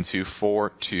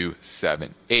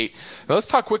 888-992-4278. Now let's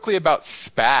talk quickly about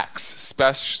SPACs,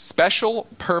 Special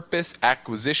Purpose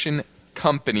Acquisition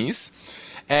Companies.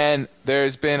 And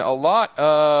there's been a lot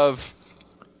of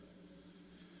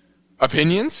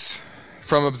opinions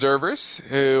from observers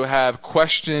who have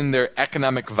questioned their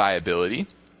economic viability.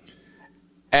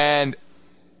 And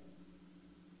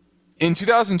in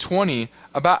 2020,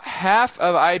 about half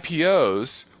of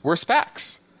IPOs were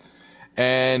SPACs.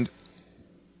 And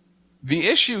the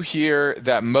issue here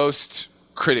that most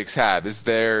critics have is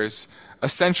there's a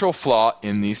central flaw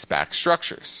in these SPAC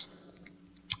structures.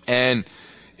 And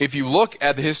if you look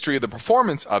at the history of the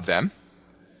performance of them,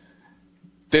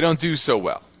 they don't do so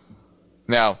well.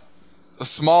 Now, a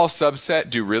small subset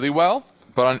do really well,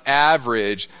 but on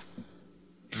average,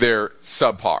 they're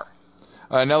subpar.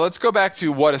 Now let's go back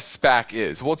to what a SPAC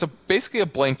is. Well, it's basically a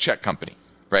blank check company,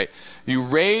 right? You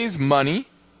raise money.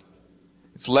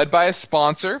 It's led by a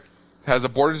sponsor, has a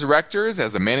board of directors,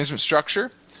 has a management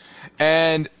structure,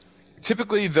 and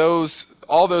typically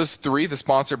all those three, the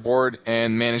sponsor, board,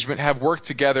 and management, have worked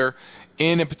together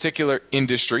in a particular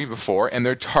industry before, and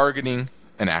they're targeting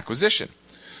an acquisition.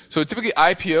 So typically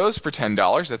IPOs for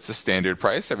 $10. That's the standard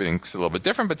price. Everything's a little bit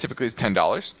different, but typically it's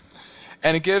 $10,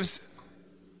 and it gives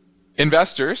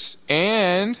investors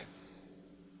and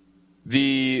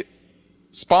the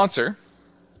sponsor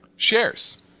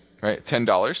shares, right?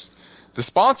 $10. The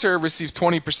sponsor receives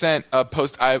 20% of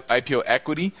post-IPO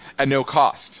equity at no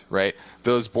cost, right?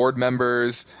 Those board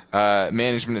members,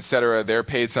 management, etc., they're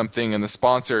paid something, and the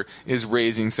sponsor is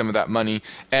raising some of that money,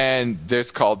 and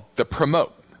there's called the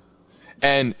promote.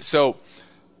 And so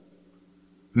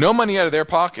no money out of their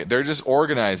pocket. They're just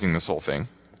organizing this whole thing.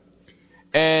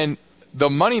 And the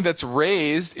money that's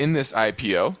raised in this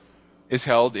IPO is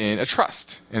held in a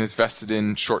trust and is vested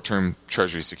in short-term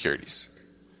treasury securities.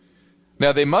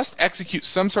 Now, they must execute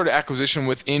some sort of acquisition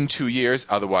within 2 years,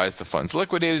 otherwise the fund's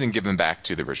liquidated and given back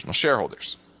to the original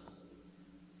shareholders.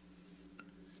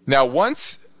 Now,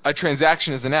 once a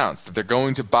transaction is announced that they're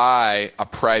going to buy a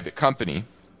private company,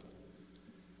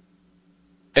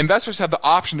 investors have the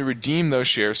option to redeem those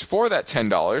shares for that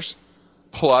 $10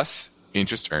 plus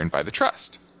interest earned by the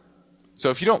trust. So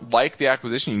if you don't like the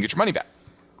acquisition, you can get your money back.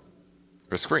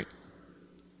 Risk-free.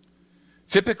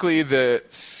 Typically, the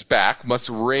SPAC must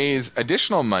raise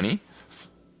additional money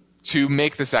to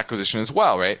make this acquisition as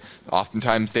well, right?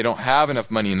 Oftentimes they don't have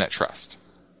enough money in that trust.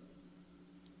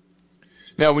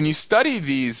 Now, when you study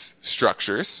these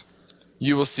structures,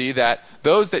 you will see that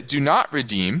those that do not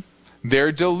redeem,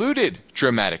 they're diluted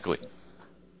dramatically,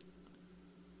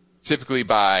 typically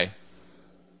by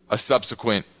a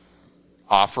subsequent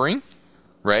offering,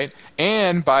 right?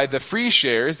 And by the free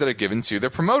shares that are given to the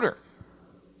promoter.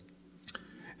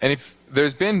 And if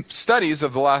there's been studies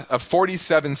of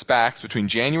 47 SPACs between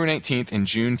January 19th and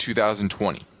June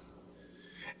 2020.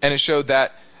 And it showed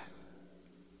that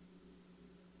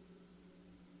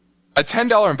a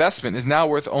 $10 investment is now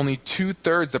worth only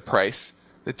 2/3 the price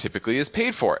that typically is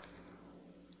paid for it.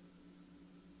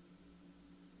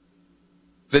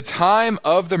 The time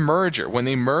of the merger, when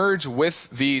they merge with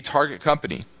the target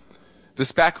company, the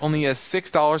SPAC only has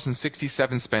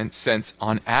 $6.67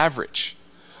 on average.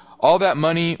 All that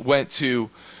money went to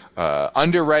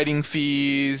underwriting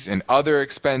fees and other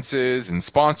expenses and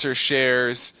sponsor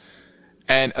shares,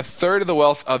 and 1/3 of the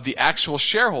wealth of the actual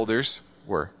shareholders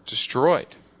were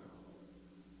destroyed.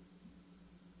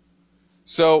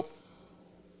 So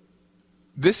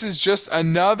this is just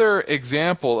another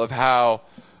example of how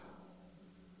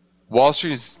Wall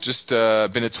Street has just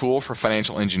been a tool for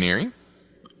financial engineering,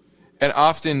 and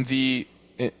often the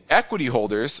equity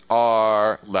holders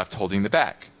are left holding the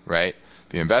bag, right?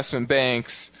 The investment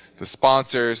banks, the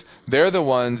sponsors, they're the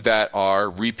ones that are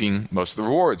reaping most of the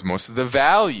rewards, most of the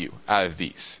value out of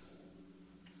these.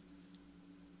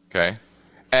 Okay?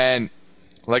 And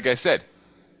like I said,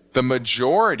 the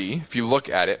majority, if you look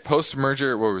at it,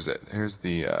 post-merger, what was it? Here's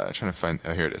the, trying to find,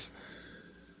 oh, here it is.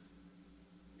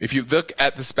 If you look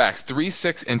at the SPACs, 3,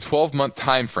 6, and 12-month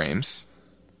time frames,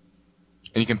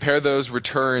 and you compare those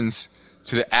returns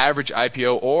to the average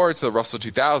IPO or to the Russell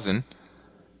 2000,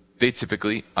 they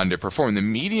typically underperform. The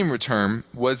median return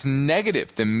was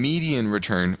negative. The median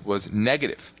return was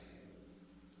negative.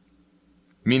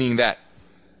 Meaning that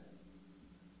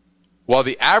while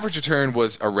the average return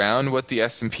was around what the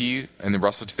S&P and the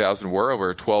Russell 2000 were over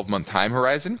a 12-month time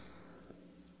horizon,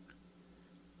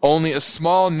 only a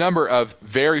small number of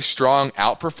very strong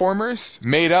outperformers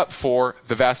made up for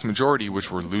the vast majority,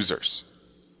 which were losers.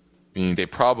 Meaning they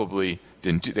probably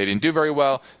didn't do very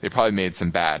well. They probably made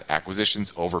some bad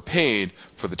acquisitions, overpaid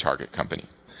for the target company.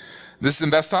 This is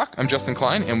Invest Talk. I'm Justin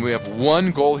Klein, and we have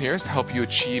one goal here is to help you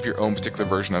achieve your own particular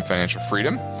version of financial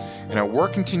freedom. And our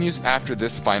work continues after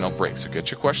this final break. So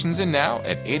get your questions in now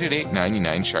at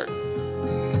 888-99-CHART.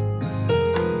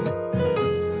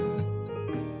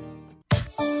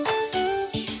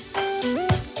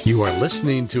 You are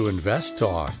listening to Invest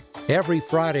Talk. Every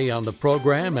Friday on the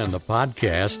program and the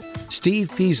podcast,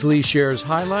 Steve Peasley shares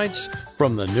highlights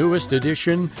from the newest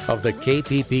edition of the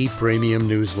KPP Premium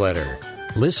Newsletter.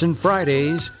 Listen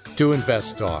Fridays to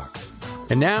Invest Talk.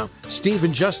 And now, Steve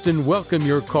and Justin welcome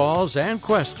your calls and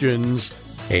questions.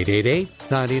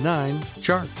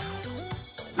 888-99-CHART.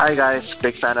 Hi guys,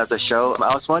 big fan of the show.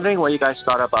 I was wondering what you guys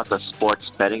thought about the sports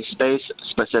betting space,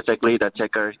 specifically the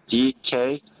ticker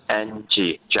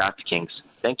DKNG, DraftKings.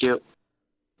 Thank you.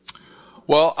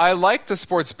 Well, I like the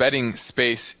sports betting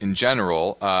space in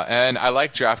general, and I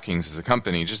like DraftKings as a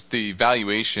company. Just the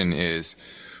valuation is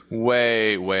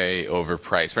way, way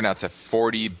overpriced. Right now it's a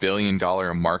 $40 billion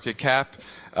market cap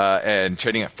and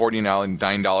trading at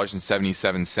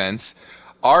 $49.77.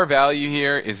 Our value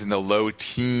here is in the low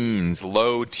teens.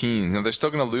 Now, they're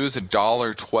still going to lose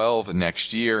 $1.12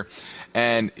 next year.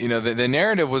 And, you know, the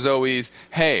narrative was always,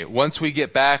 hey, once we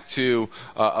get back to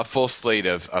a full slate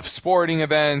of sporting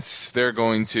events, they're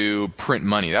going to print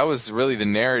money. That was really the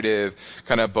narrative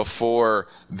kind of before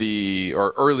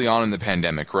or early on in the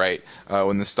pandemic, right?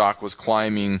 When the stock was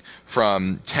climbing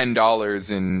from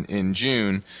 $10 in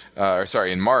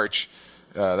March.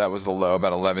 That was the low,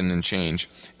 about 11 and change.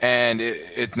 And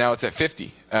now it's at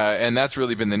 50. And that's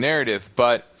really been the narrative.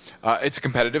 But it's a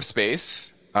competitive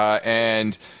space.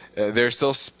 And they're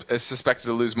still suspected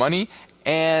to lose money.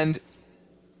 And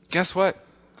guess what?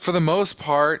 For the most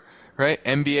part, right,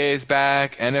 NBA is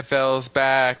back, NFL is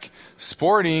back,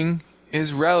 sporting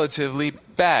is relatively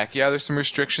back. Yeah, there's some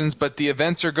restrictions, but the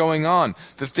events are going on.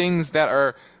 The things that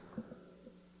are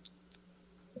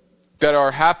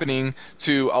happening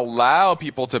to allow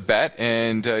people to bet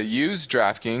and use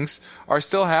DraftKings are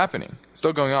still happening,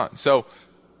 still going on. So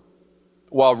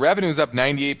while revenue is up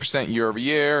 98% year over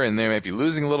year and they might be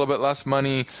losing a little bit less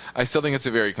money, I still think it's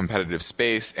a very competitive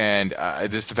space, and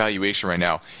just the valuation right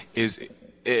now is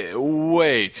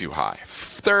way too high.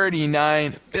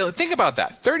 $39 billion. Think about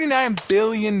that. $39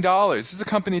 billion. This is a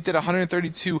company that did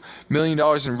 $132 million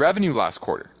in revenue last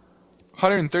quarter.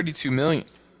 $132 million.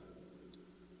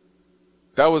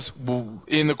 That was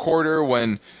in the quarter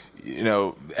when,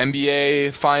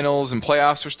 NBA finals and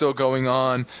playoffs were still going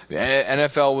on, the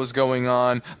NFL was going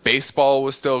on, baseball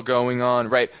was still going on,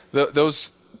 right?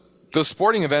 Those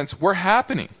sporting events were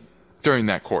happening during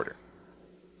that quarter.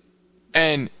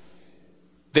 And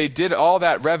they did all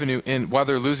that revenue while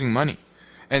they're losing money.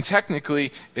 And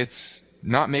technically, it's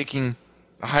not making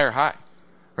a higher high,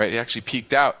 right? It actually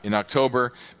peaked out in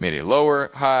October, made a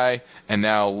lower high, and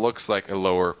now looks like a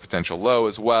lower potential low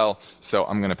as well. So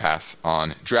I'm going to pass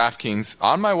on DraftKings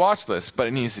on my watch list, but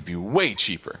it needs to be way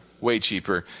cheaper.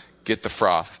 Get the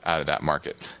froth out of that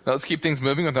market. Now let's keep things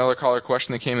moving with another caller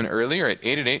question that came in earlier at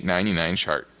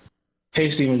 888-99-CHART.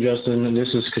 Hey, Stephen Justin, this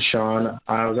is Kashan.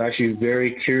 I was actually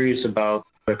very curious about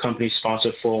the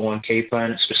company-sponsored 401k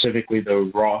plan, specifically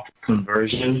the Roth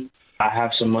conversion. I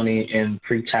have some money in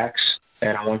pre-tax,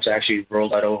 and I want to actually roll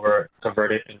that over,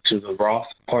 convert it into the Roth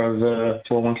part of the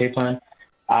 401k plan.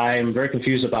 I'm very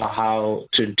confused about how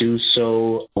to do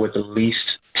so with the least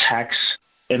tax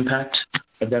impact,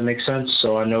 if that makes sense.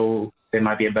 So I know there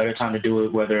might be a better time to do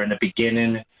it, whether in the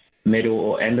beginning, middle,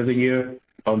 or end of the year.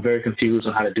 I'm very confused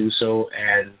on how to do so,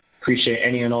 and appreciate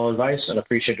any and all advice, and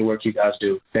appreciate the work you guys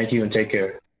do. Thank you, and take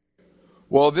care.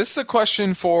 Well, this is a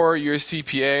question for your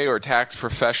CPA or tax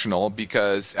professional,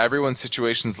 because everyone's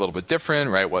situation is a little bit different,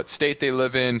 right? What state they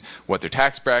live in, what their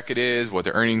tax bracket is, what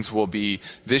their earnings will be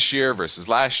this year versus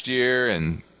last year,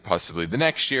 and possibly the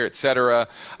next year, et cetera,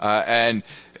 and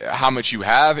how much you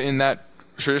have in that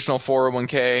traditional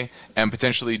 401k, and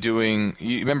potentially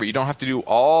remember, you don't have to do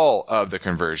all of the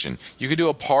conversion. You could do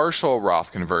a partial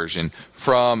Roth conversion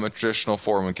from a traditional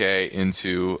 401k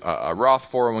into a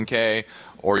Roth 401k,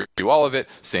 or do all of it.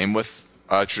 Same with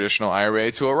a traditional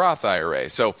IRA to a Roth IRA.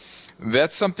 So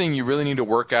that's something you really need to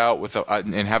work out with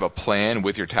and have a plan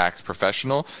with your tax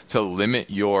professional to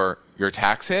limit your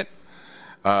tax hit.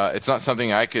 It's not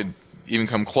something I could even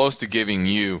come close to giving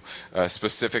you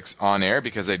specifics on air,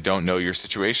 because I don't know your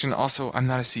situation. Also, I'm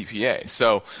not a CPA.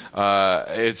 So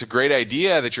it's a great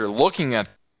idea that you're looking at.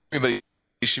 Everybody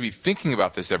should be thinking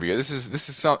about this every year. This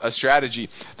is a strategy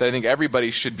that I think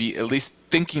everybody should be at least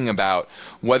thinking about,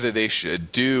 whether they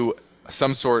should do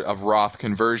some sort of Roth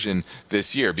conversion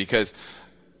this year, because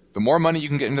the more money you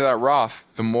can get into that Roth,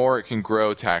 the more it can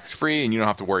grow tax-free, and you don't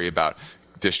have to worry about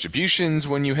distributions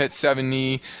when you hit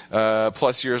 70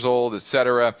 plus years old,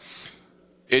 etc.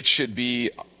 It should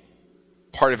be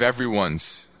part of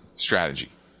everyone's strategy.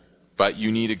 But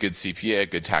you need a good CPA, a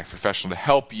good tax professional to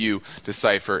help you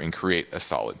decipher and create a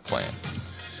solid plan.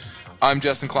 I'm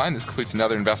Justin Klein. This completes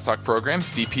another Invest Talk program.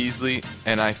 Steve Peasley,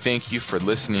 and I thank you for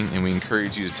listening, and we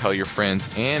encourage you to tell your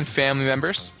friends and family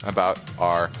members about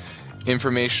our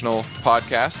informational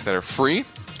podcasts that are free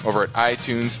over at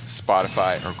iTunes,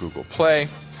 Spotify, or Google Play.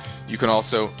 You can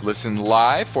also listen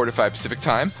live 4 to 5 Pacific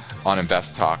time on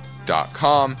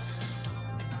investtalk.com.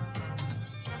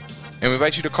 And we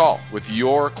invite you to call with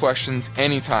your questions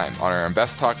anytime on our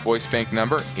Invest Talk voice bank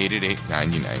number,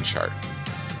 888-99-CHART.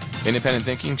 Independent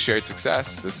thinking, shared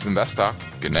success. This is Invest Talk.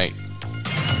 Good night.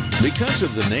 Because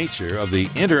of the nature of the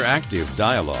interactive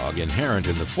dialogue inherent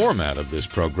in the format of this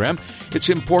program,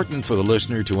 it's important for the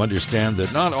listener to understand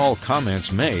that not all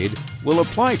comments made will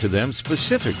apply to them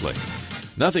specifically.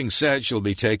 Nothing said shall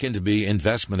be taken to be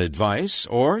investment advice,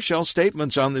 or shall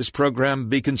statements on this program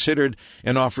be considered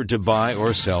an offer to buy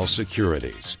or sell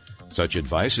securities. Such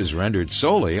advice is rendered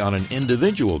solely on an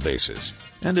individual basis,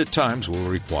 and at times will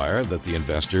require that the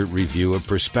investor review a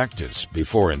prospectus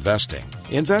before investing.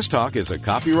 Invest Talk is a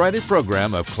copyrighted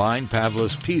program of Klein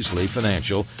Pavlis Peasley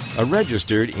Financial, a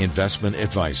registered investment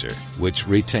advisor, which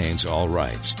retains all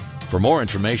rights. For more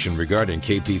information regarding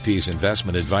KPP's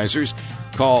investment advisors,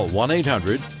 call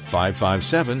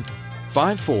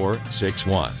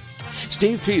 1-800-557-5461.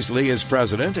 Steve Peasley is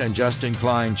President and Justin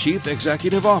Klein Chief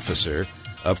Executive Officer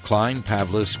of Klein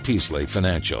Pavlis Peasley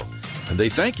Financial. And they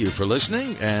thank you for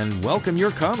listening and welcome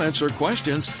your comments or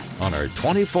questions on our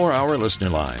 24-hour listener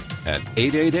line at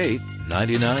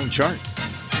 888-99-CHART.